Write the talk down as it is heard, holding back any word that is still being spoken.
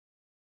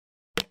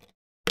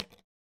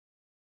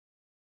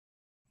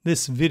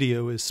This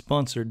video is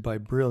sponsored by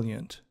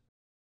Brilliant.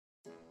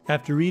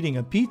 After eating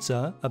a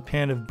pizza, a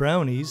pan of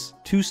brownies,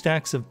 2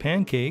 stacks of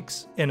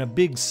pancakes, and a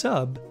big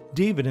sub,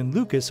 David and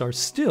Lucas are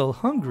still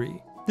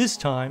hungry. This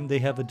time, they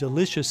have a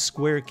delicious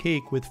square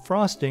cake with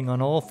frosting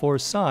on all 4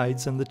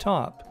 sides and the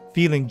top.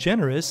 Feeling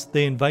generous,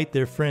 they invite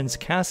their friends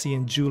Cassie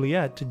and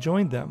Juliet to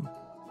join them.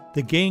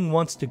 The gang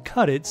wants to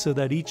cut it so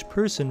that each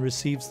person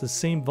receives the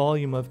same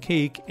volume of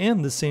cake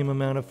and the same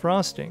amount of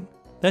frosting.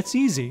 That's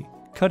easy.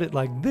 Cut it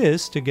like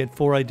this to get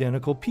 4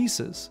 identical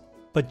pieces.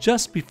 But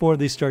just before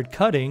they start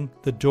cutting,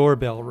 the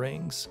doorbell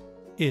rings.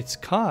 It's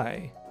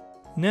Kai.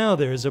 Now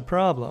there's a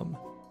problem.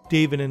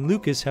 David and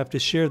Lucas have to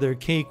share their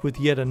cake with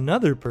yet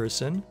another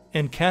person,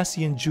 and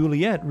Cassie and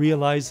Juliet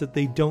realize that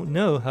they don't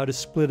know how to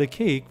split a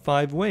cake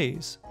 5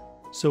 ways.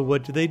 So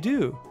what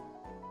do?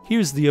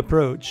 Here's the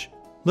approach.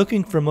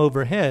 Looking from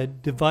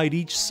overhead, divide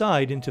each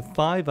side into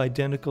 5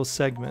 identical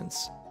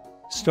segments.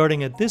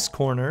 Starting at this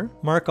corner,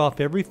 mark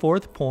off every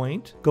 4th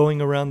point, going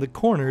around the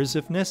corners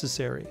if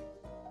necessary.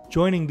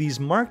 Joining these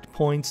marked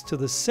points to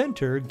the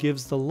center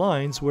gives the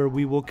lines where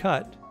we will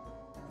cut.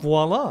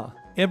 Voila!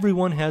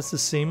 Everyone has the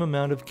same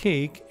amount of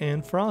cake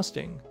and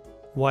frosting.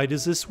 Why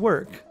does this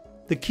work?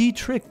 The key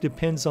trick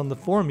depends on the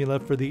formula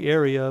for the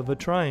area of a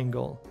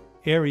triangle.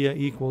 Area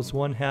equals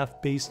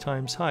 1/2 base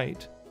times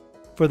height.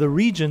 For the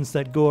regions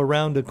that go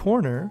around a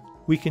corner,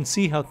 we can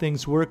see how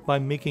things work by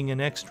making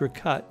an extra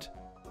cut.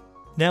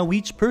 Now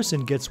each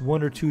person gets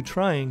 1 or 2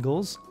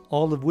 triangles,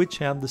 all of which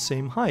have the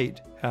same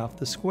height, half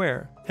the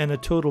square, and a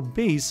total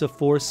base of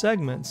 4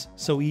 segments,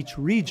 so each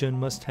region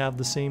must have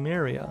the same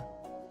area.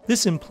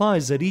 This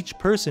implies that each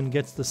person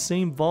gets the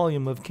same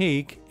volume of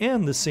cake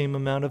and the same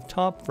amount of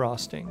top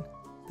frosting.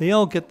 They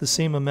all get the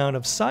same amount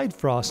of side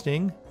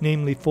frosting,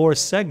 namely 4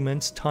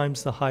 segments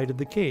times the height of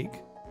the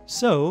cake.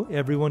 So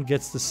everyone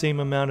gets the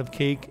same amount of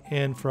cake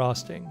and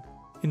frosting.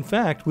 In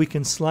fact, we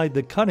can slide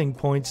the cutting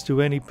points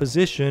to any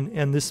position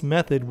and this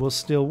method will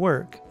still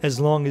work, as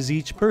long as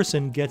each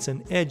person gets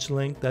an edge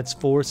length that's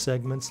 4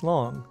 segments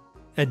long.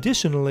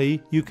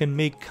 Additionally, you can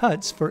make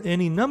cuts for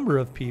any number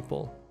of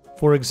people.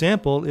 For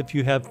example, if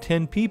you have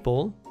 10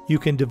 people, you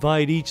can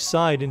divide each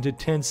side into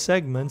 10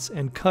 segments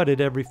and cut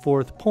at every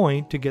 4th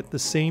point to get the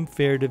same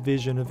fair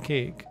division of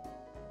cake.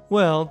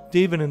 Well,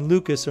 David and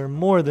Lucas are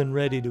more than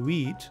ready to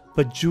eat,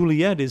 but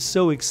Juliet is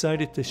so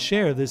excited to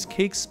share this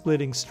cake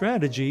splitting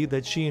strategy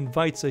that she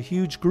invites a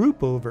huge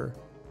group over.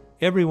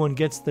 Everyone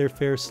gets their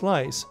fair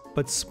slice,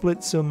 but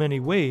split so many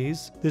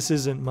ways, this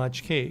isn't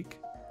much cake.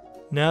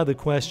 Now the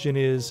question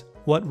is,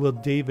 what will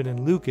David and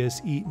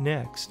Lucas eat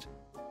next?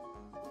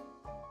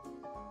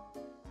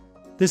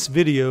 This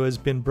video has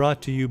been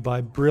brought to you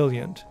by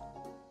Brilliant.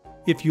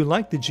 If you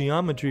like the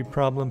geometry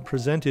problem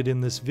presented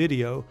in this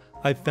video,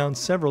 I've found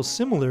several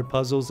similar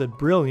puzzles at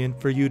Brilliant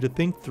for you to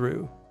think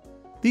through.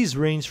 These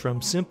range from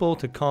simple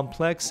to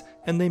complex,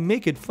 and they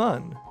make it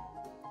fun.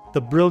 The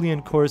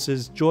Brilliant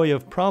courses Joy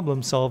of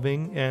Problem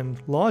Solving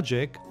and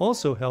Logic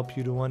also help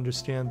you to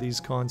understand these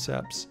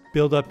concepts,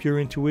 build up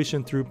your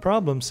intuition through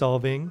problem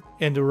solving,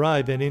 and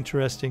arrive at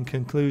interesting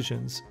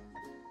conclusions.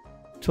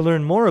 To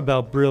learn more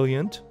about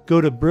Brilliant, go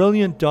to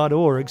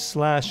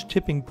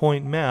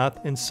brilliant.org/tippingpointmath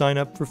and sign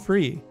up for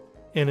free.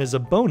 And as a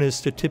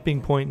bonus to Tipping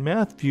Point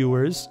Math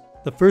viewers,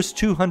 the first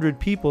 200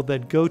 people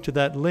that go to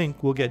that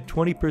link will get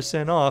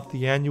 20% off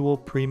the annual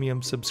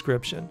premium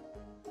subscription.